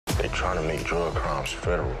trying to make drug crimes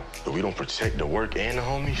federal. If we don't protect the work and the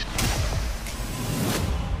homies,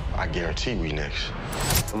 I guarantee we next.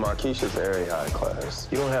 Markisha's very high class.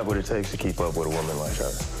 You don't have what it takes to keep up with a woman like her.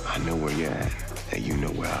 I know where you're at, and you know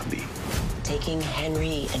where I'll be. Taking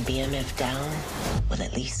Henry and BMF down will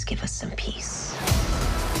at least give us some peace.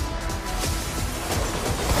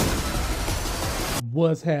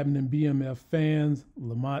 What's happening, BMF fans,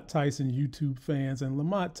 Lamont Tyson YouTube fans, and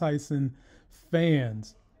Lamont Tyson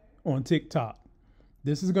fans on TikTok?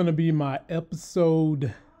 This is going to be my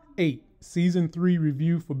episode 8, season 3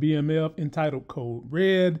 review for BMF entitled Code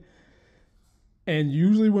Red. And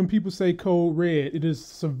usually when people say Code Red, it is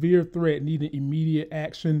severe threat needing immediate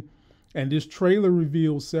action. And this trailer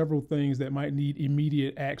reveals several things that might need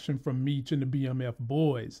immediate action from Meech and the BMF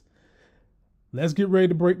boys. Let's get ready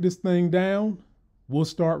to break this thing down. We'll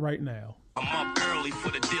start right now. I'm up early for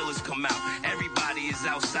the dealers come out. Everybody is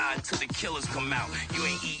outside till the killers come out. You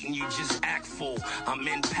ain't eating, you just act full. I'm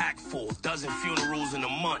impactful. Dozen funerals in a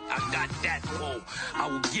month. I got that full. I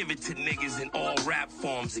will give it to niggas in all rap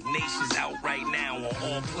forms. Ignatius out right now on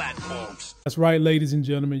all platforms. That's right, ladies and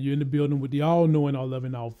gentlemen. You're in the building with the all-knowing,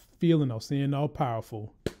 all-loving, all-feeling, all-seeing,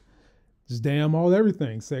 all-powerful. Just damn all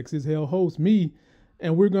everything. Sexy as hell host, me.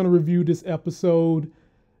 And we're going to review this episode.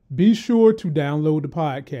 Be sure to download the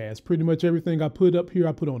podcast. Pretty much everything I put up here,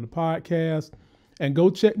 I put on the podcast. And go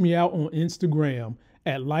check me out on Instagram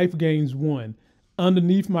at LifeGains1.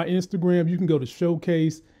 Underneath my Instagram, you can go to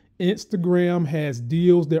Showcase. Instagram has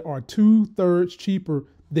deals that are 2/3 cheaper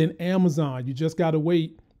than Amazon. You just got to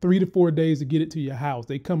wait 3 to 4 days to get it to your house.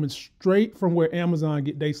 They coming straight from where Amazon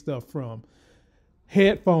get their stuff from.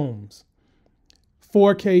 Headphones,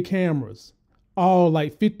 4K cameras, all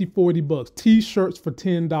like 50, 40 bucks. T-shirts for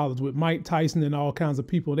 $10 with Mike Tyson and all kinds of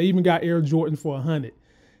people. They even got Air Jordans for $100.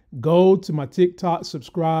 Go to my TikTok,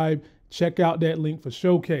 subscribe, check out that link for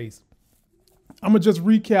Showcase. I'm going to just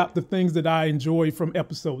recap the things that I enjoyed from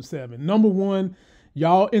episode 7. Number 1,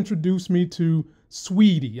 y'all introduced me to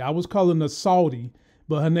Sweetie. I was calling her Salty,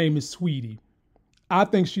 but her name is Sweetie. I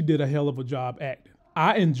think she did a hell of a job acting.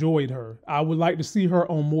 I enjoyed her. I would like to see her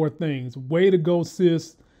on more things. Way to go,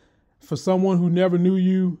 sis. For someone who never knew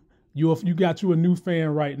you, you got you a new fan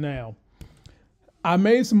right now. I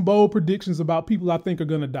made some bold predictions about people I think are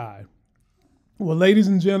going to die. Well, ladies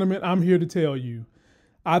and gentlemen, I'm here to tell you,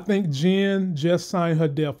 I think Jen just signed her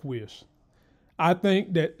death wish. I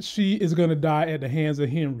think that she is going to die at the hands of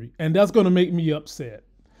Henry. And that's going to make me upset.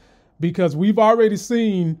 Because we've already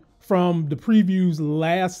seen from the previews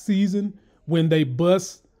last season when they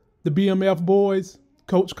bust the BMF boys,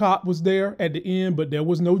 Coach Cop was there at the end, but there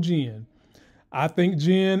was no Jen. I think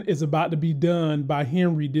Jen is about to be done by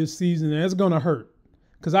Henry this season, and it's going to hurt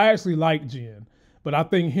because I actually like Jen. But I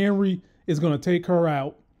think Henry is going to take her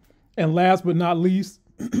out. And last but not least,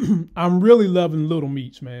 I'm really loving Little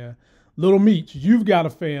Meech, man. Little Meech, you've got a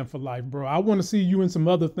fan for life, bro. I want to see you in some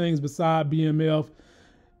other things beside BMF.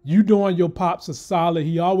 You doing your pops a solid.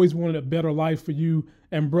 He always wanted a better life for you.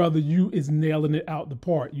 And brother, you is nailing it out the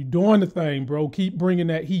park. You doing the thing, bro. Keep bringing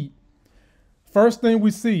that heat. First thing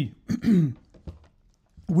we see,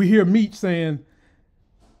 we hear Meech saying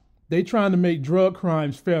they trying to make drug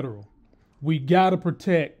crimes federal. We got to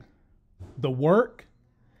protect the work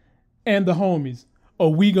and the homies,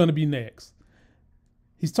 or we going to be next.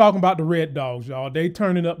 He's talking about the Red Dogs, y'all. They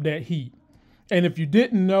turning up that heat. And if you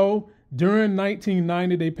didn't know, during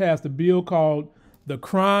 1990, they passed a bill called the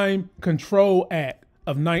Crime Control Act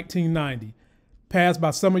of 1990, passed by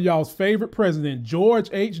some of y'all's favorite president, George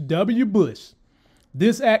H.W. Bush.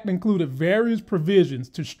 This act included various provisions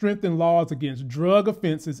to strengthen laws against drug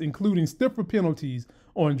offenses, including stiffer penalties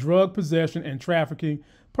on drug possession and trafficking,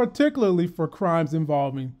 particularly for crimes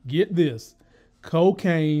involving, get this,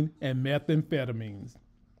 cocaine and methamphetamines.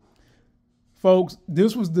 Folks,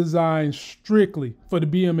 this was designed strictly for the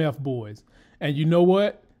BMF boys. And you know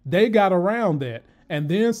what? They got around that. And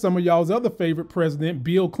then some of y'all's other favorite president,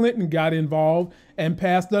 Bill Clinton, got involved and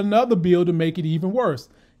passed another bill to make it even worse.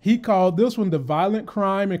 He called this one the Violent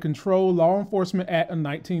Crime and Control Law Enforcement Act of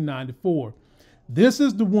 1994. This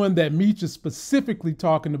is the one that Meech is specifically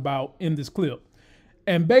talking about in this clip.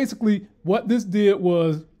 And basically what this did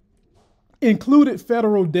was included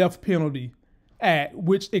federal death penalty Act,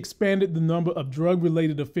 which expanded the number of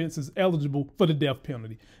drug-related offenses eligible for the death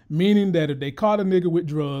penalty, meaning that if they caught a nigga with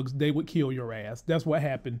drugs, they would kill your ass. That's what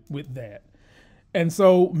happened with that. And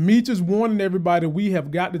so Meech is warning everybody we have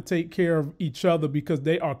got to take care of each other because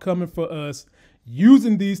they are coming for us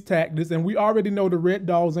using these tactics. And we already know the Red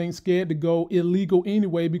Dogs ain't scared to go illegal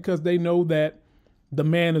anyway because they know that the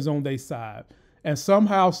man is on their side. And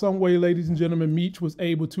somehow, some way, ladies and gentlemen, Meech was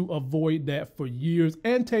able to avoid that for years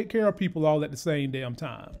and take care of people all at the same damn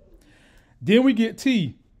time. Then we get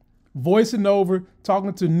T voicing over,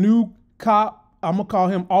 talking to new cop. I'm going to call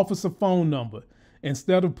him officer phone number.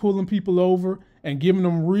 Instead of pulling people over and giving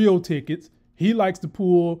them real tickets, he likes to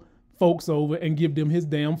pull folks over and give them his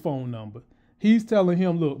damn phone number. He's telling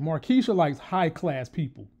him, look, Markeisha likes high-class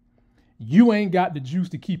people. You ain't got the juice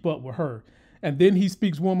to keep up with her. And then he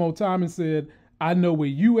speaks one more time and said, I know where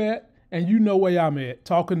you at and you know where I'm at,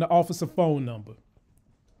 talking to officer phone number.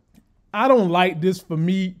 I don't like this for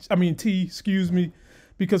me, T, excuse me,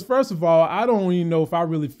 because first of all, I don't even know if I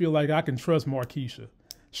really feel like I can trust Markeisha.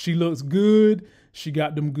 She looks good. She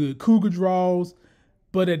got them good cougar draws.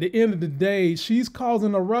 But at the end of the day, she's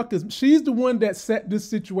causing a ruckus. She's the one that set this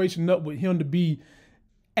situation up with him to be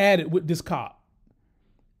added with this cop.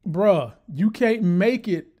 Bruh, you can't make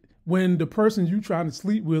it when the person you trying to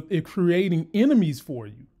sleep with is creating enemies for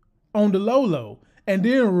you on the low, and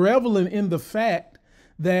then reveling in the fact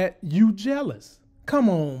that you jealous. Come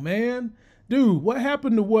on, man. Dude, what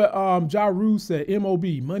happened to what Ja Rule said, MOB,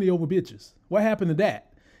 money over bitches? What happened to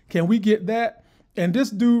that? Can we get that? And this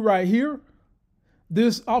dude right here,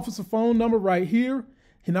 this officer phone number right here,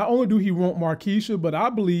 not only do he want Markeisha, but I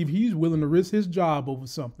believe he's willing to risk his job over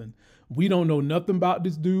something. We don't know nothing about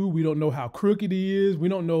this dude. We don't know how crooked he is. We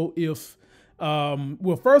don't know if,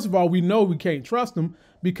 well, first of all, we know we can't trust him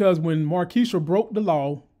because when Markeisha broke the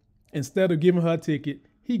law, instead of giving her a ticket,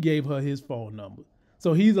 he gave her his phone number.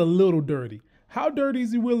 So he's a little dirty. How dirty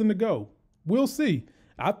is he willing to go? We'll see.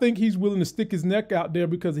 I think he's willing to stick his neck out there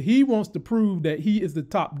because he wants to prove that he is the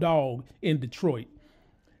top dog in Detroit.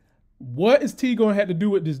 What is T going to have to do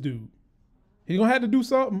with this dude? He's going to have to do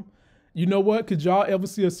something. You know what? Could y'all ever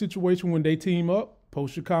see a situation when they team up?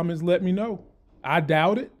 Post your comments, let me know. I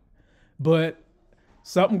doubt it, but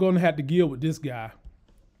something going to have to deal with this guy.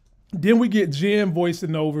 Then we get Jen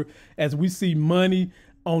voicing over as we see money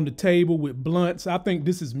on the table with blunts. I think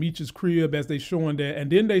this is Meech's crib as they showing that.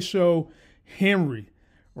 And then they show Henry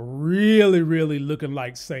really, really looking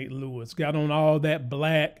like St. Louis. Got on all that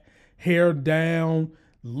black, hair down,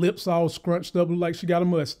 lips all scrunched up, look like she got a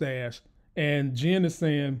mustache. And Jen is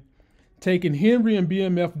saying, taking Henry and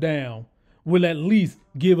BMF down will at least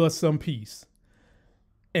give us some peace.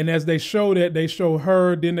 And as they show that, they show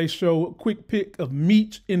her, then they show a quick pic of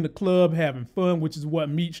Meech in the club having fun, which is what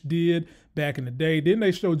Meech did back in the day. Then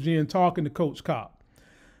they show Jen talking to Coach Cop.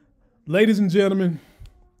 Ladies and gentlemen,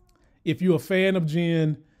 if you're a fan of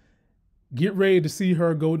Jen, get ready to see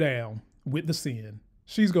her go down with the sin.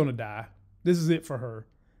 She's going to die. This is it for her.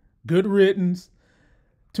 Good riddance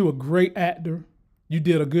to a great actor. You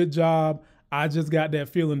did a good job. I just got that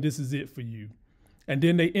feeling this is it for you. And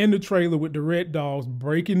then they end the trailer with the Red Dogs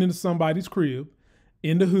breaking into somebody's crib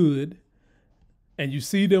in the hood. And you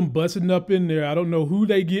see them busting up in there. I don't know who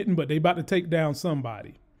they getting, but they about to take down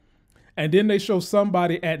somebody. And then they show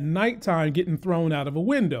somebody at nighttime getting thrown out of a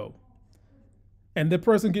window. And the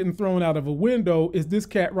person getting thrown out of a window is this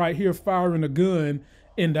cat right here firing a gun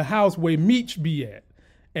in the house where Meech be at.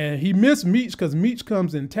 And he missed Meech because Meech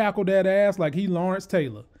comes and tackle that ass like he Lawrence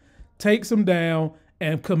Taylor. Takes him down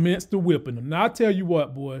and commenced to whipping him. Now, I tell you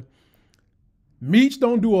what, boy. Meech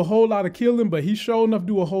don't do a whole lot of killing, but he sure enough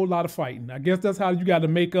do a whole lot of fighting. I guess that's how you got to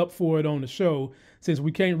make up for it on the show, since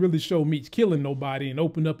we can't really show Meech killing nobody and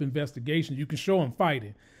open up investigations. You can show him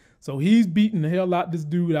fighting. So he's beating the hell out this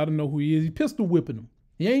dude. I don't know who he is. He pistol whipping him.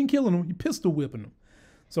 He ain't killing him. He pistol whipping him.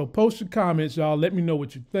 So post your comments, y'all. Let me know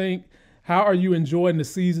what you think. How are you enjoying the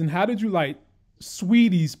season? How did you like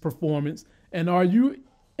Sweetie's performance? And are you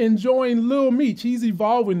enjoying Lil Meech? He's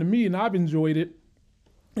evolving to me, and I've enjoyed it.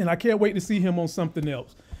 And I can't wait to see him on something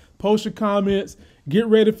else. Post your comments. Get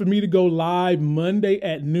ready for me to go live Monday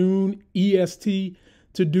at noon EST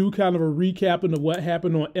to do kind of a recapping of what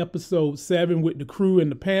happened on episode 7 with the crew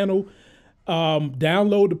and the panel.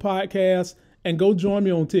 Download the podcast and go join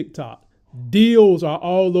me on TikTok. Deals are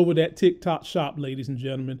all over that TikTok shop, ladies and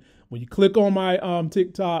gentlemen. When you click on my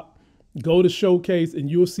TikTok, go to Showcase, and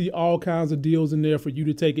you'll see all kinds of deals in there for you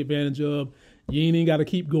to take advantage of. You ain't even got to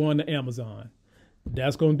keep going to Amazon.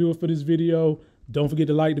 That's going to do it for this video. Don't forget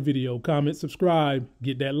to like the video, comment, subscribe,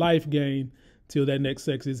 get that life gain. Till that next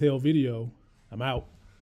Sex is Hell video, I'm out.